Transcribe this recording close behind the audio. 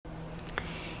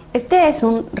Este es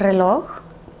un reloj,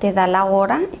 te da la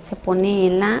hora y se pone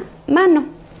en la mano.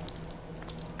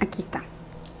 Aquí está.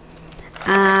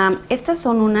 Estas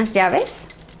son unas llaves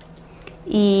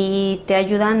y te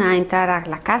ayudan a entrar a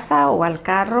la casa o al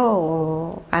carro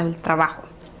o al trabajo.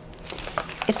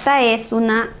 Esta es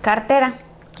una cartera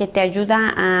que te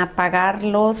ayuda a pagar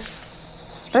los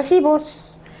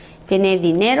recibos. Tiene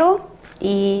dinero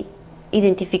y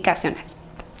identificaciones.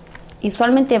 Y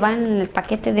usualmente va en el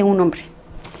paquete de un hombre.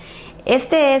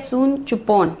 Este es un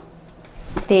chupón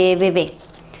de bebé.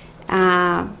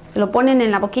 Se lo ponen en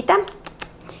la boquita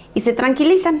y se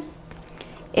tranquilizan.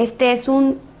 Este es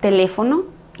un teléfono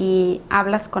y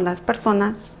hablas con las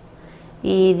personas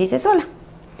y dices hola.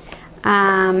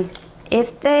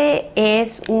 Este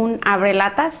es un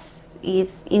abrelatas y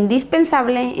es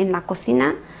indispensable en la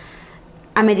cocina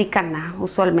americana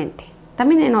usualmente.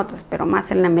 También en otras, pero más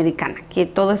en la americana, que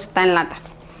todo está en latas.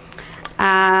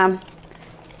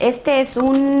 Este es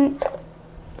un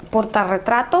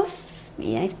portarretratos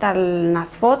y ahí están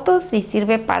las fotos y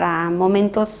sirve para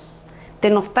momentos de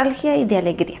nostalgia y de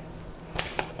alegría.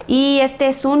 Y este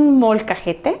es un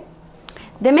molcajete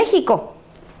de México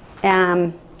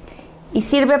y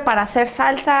sirve para hacer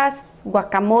salsas,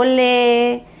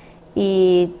 guacamole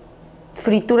y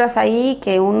frituras ahí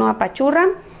que uno apachurra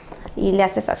y le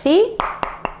haces así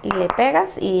y le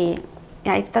pegas y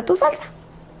ahí está tu salsa.